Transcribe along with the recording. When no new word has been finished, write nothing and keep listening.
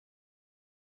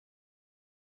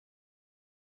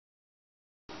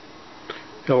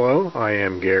Hello, I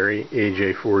am Gary,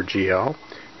 AJ4GL.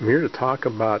 I'm here to talk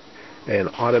about an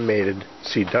automated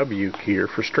CW keyer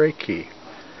for straight key.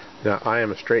 Now, I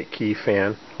am a straight key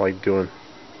fan. I like doing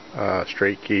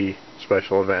straight key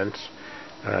special events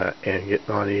and getting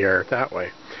on the air that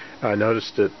way. I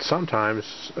noticed that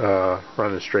sometimes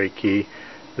running straight key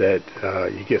that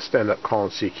you just end up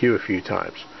calling CQ a few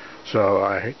times. So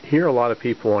I hear a lot of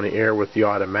people on the air with the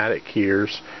automatic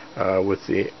keyers, with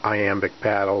the iambic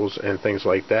paddles and things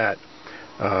like that,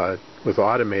 with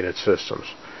automated systems.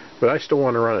 But I still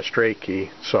want to run a straight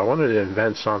key, so I wanted to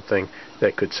invent something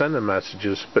that could send the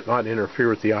messages but not interfere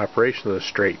with the operation of the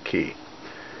straight key.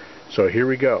 So here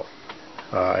we go.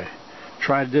 I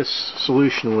tried this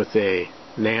solution with a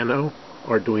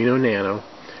Arduino Nano.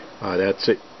 That's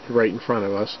it right in front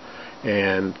of us.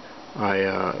 And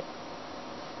I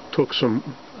took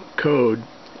some code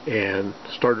and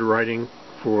started writing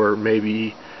for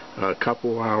maybe a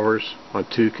couple hours on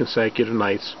 2 consecutive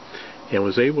nights, and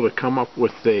was able to come up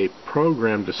with a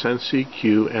program to send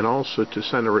CQ and also to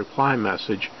send a reply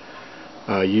message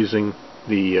using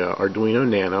the Arduino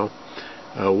Nano.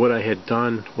 What I had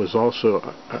done was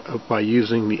also by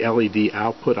using the LED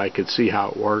output, I could see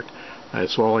how it worked.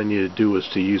 So all I needed to do was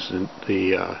to use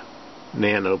the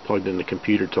Nano plugged in the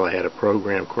computer till I had it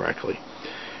programmed correctly.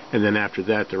 And then after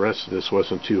that, the rest of this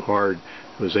wasn't too hard.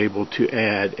 I was able to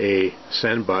add a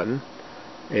send button,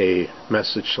 a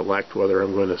message select whether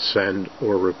I'm going to send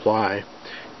or reply,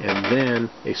 and then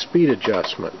a speed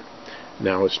adjustment.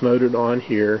 Now it's noted on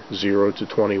here 0 to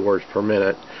 20 words per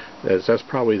minute, as that's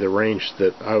probably the range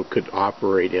that I could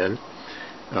operate in.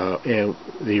 And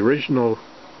the original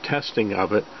testing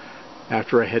of it,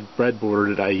 after I had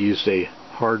breadboarded it, I used a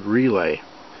hard relay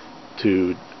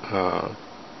to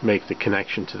make the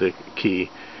connection to the key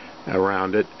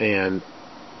around it, and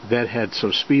that had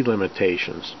some speed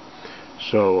limitations.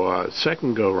 So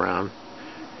second go round,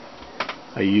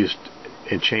 I used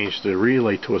and changed the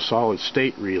relay to a solid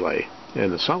state relay,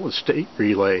 and the solid state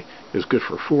relay is good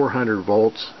for 400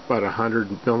 volts, about 100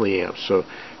 milliamps. So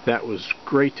that was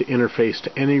great to interface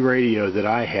to any radio that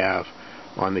I have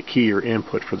on the key or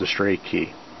input for the straight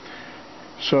key.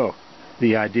 So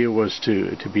the idea was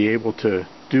to be able to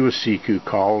do a CQ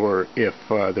call, or if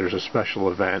there's a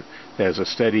special event that has a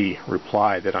steady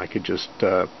reply, that I could just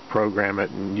program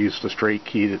it and use the straight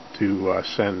key to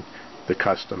send the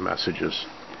custom messages.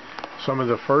 Some of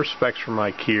the first specs for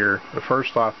my keyer, the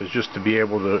first off is just to be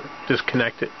able to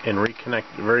disconnect it and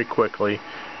reconnect it very quickly.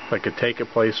 I could take it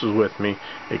places with me.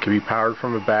 It could be powered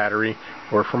from a battery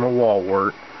or from a wall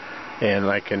wart, and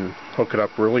I can hook it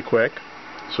up really quick.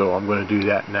 So I'm going to do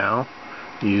that now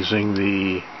using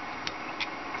the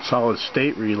solid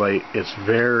state relay. It's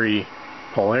very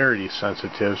polarity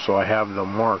sensitive, so I have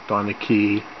them marked on the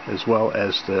key as well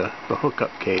as the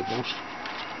hookup cables.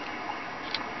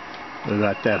 I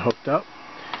got that hooked up,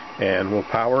 and we'll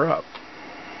power up.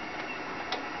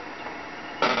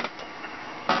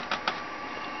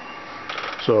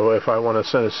 So if I want to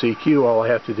send a CQ, all I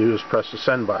have to do is press the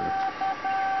send button.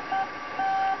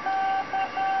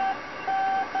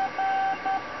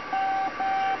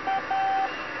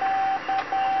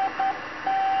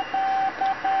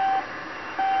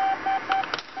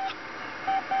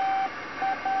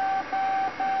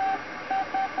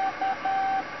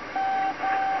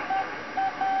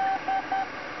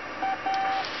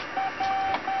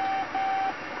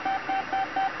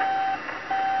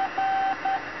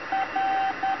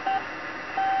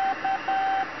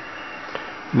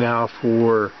 Now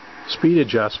for speed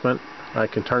adjustment, I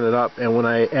can turn it up, and when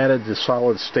I added the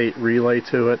solid state relay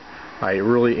to it, I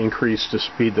really increased the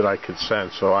speed that I could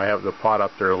send. So I have the pot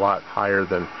up there a lot higher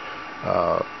than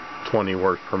 20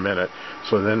 words per minute.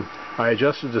 So then I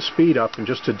adjusted the speed up, and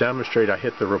just to demonstrate, I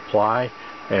hit the reply,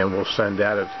 and we'll send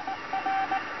that at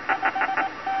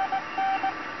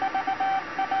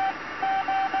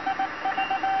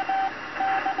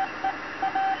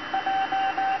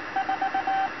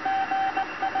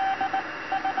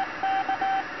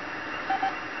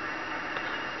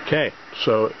Okay,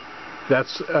 so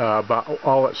that's about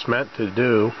all it's meant to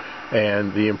do,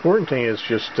 and the important thing is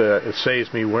just it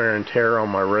saves me wear and tear on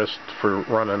my wrist for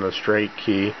running a straight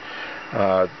key,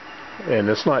 and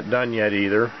it's not done yet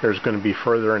either. There's going to be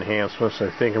further enhancements. I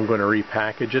think I'm going to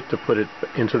repackage it to put it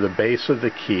into the base of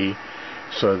the key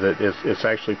so that it's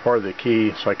actually part of the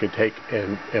key, so I could take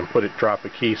and drop a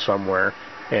key somewhere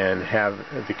and have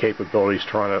the capabilities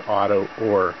to run it auto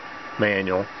or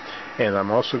manual. And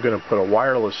I'm also going to put a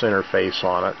wireless interface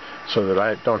on it so that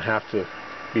I don't have to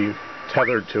be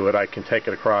tethered to it. I can take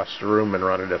it across the room and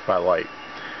run it if I like.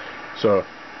 So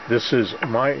this is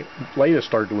my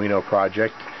latest Arduino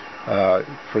project,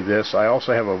 for this. I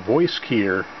also have a voice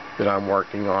keyer that I'm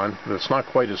working on that's not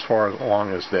quite as far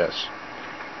along as this.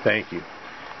 Thank you.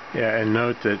 Yeah, and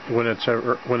note that when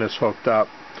it's hooked up,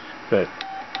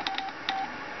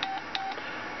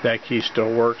 that key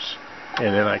still works,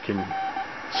 and then I can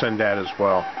send that as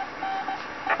well.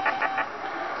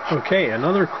 Okay,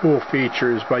 another cool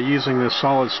feature is by using this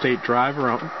solid state driver,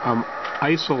 I'm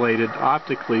isolated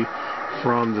optically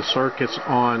from the circuits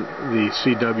on the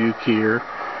CW keyer,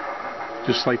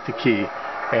 just like the key.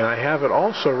 And I have it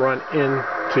also run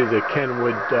into the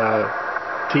Kenwood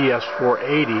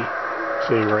TS480,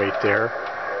 see right there,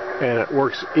 and it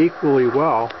works equally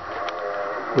well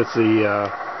with the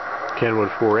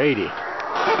Kenwood 480.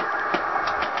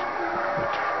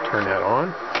 Turn that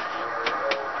on.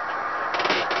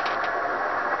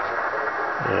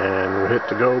 And we'll hit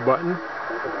the go button.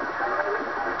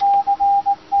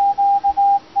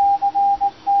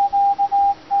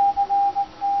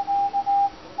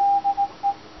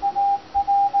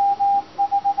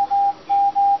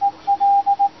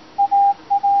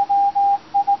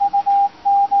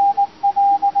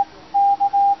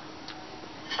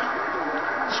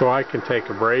 So I can take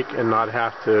a break and not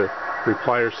have to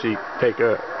reply or send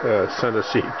a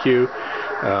CQ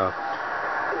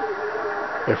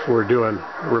if we're doing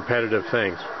repetitive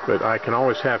things. But I can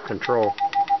always have control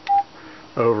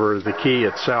over the key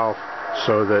itself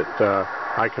so that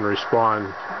I can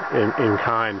respond in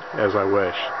kind as I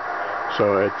wish.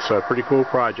 So it's a pretty cool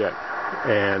project,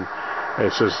 and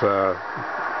it's just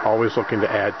always looking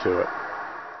to add to it.